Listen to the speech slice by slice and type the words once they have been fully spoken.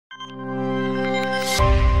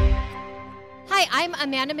I'm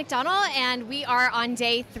Amanda McDonald, and we are on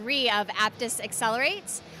day 3 of Apttus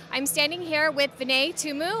Accelerates. I'm standing here with Vinay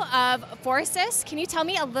Tumu of Forsys. Can you tell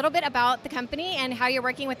me a little bit about the company and how you're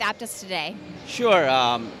working with Apttus today? Sure.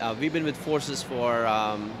 We've been with Forsys for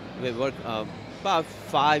we've worked about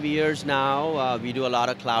 5 years now. We do a lot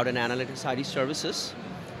of cloud and analytics IT services.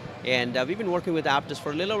 And we've been working with Apttus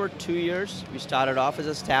for a little over 2 years. We started off as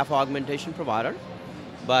a staff augmentation provider,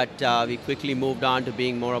 but we quickly moved on to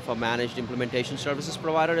being more of a managed implementation services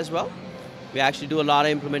provider as well. We actually do a lot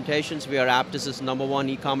of implementations. We are Apttus' #1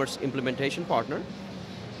 e-commerce implementation partner.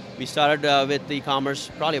 We started with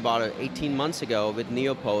e-commerce probably about 18 months ago with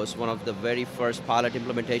Neopost, one of the very first pilot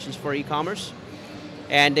implementations for e-commerce.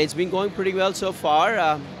 And it's been going pretty well so far.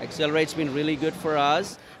 Accelerate's been really good for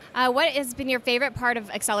us. What has been your favorite part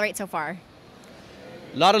of Accelerate so far?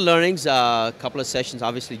 A lot of learnings, a couple of sessions,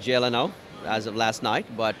 obviously JLNO as of last night,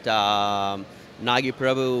 but Nagi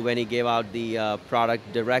Prabhu, when he gave out the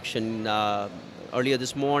product direction earlier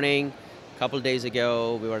this morning, a couple of days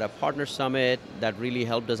ago, we were at a partner summit that really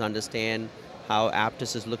helped us understand how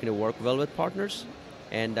Apttus is looking to work well with partners,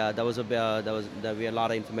 and we had a lot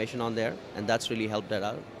of information on there, and that's really helped that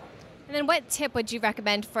out. And then what tip would you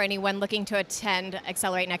recommend for anyone looking to attend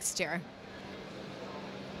Accelerate next year?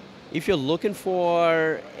 If you're looking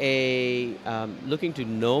for looking to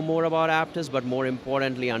know more about Apttus, but more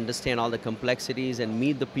importantly, understand all the complexities and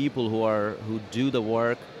meet the people who do the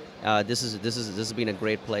work, this has been a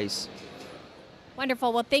great place.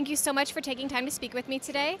 Wonderful. Well, thank you so much for taking time to speak with me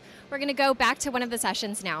today. We're going to go back to one of the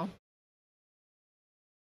sessions now.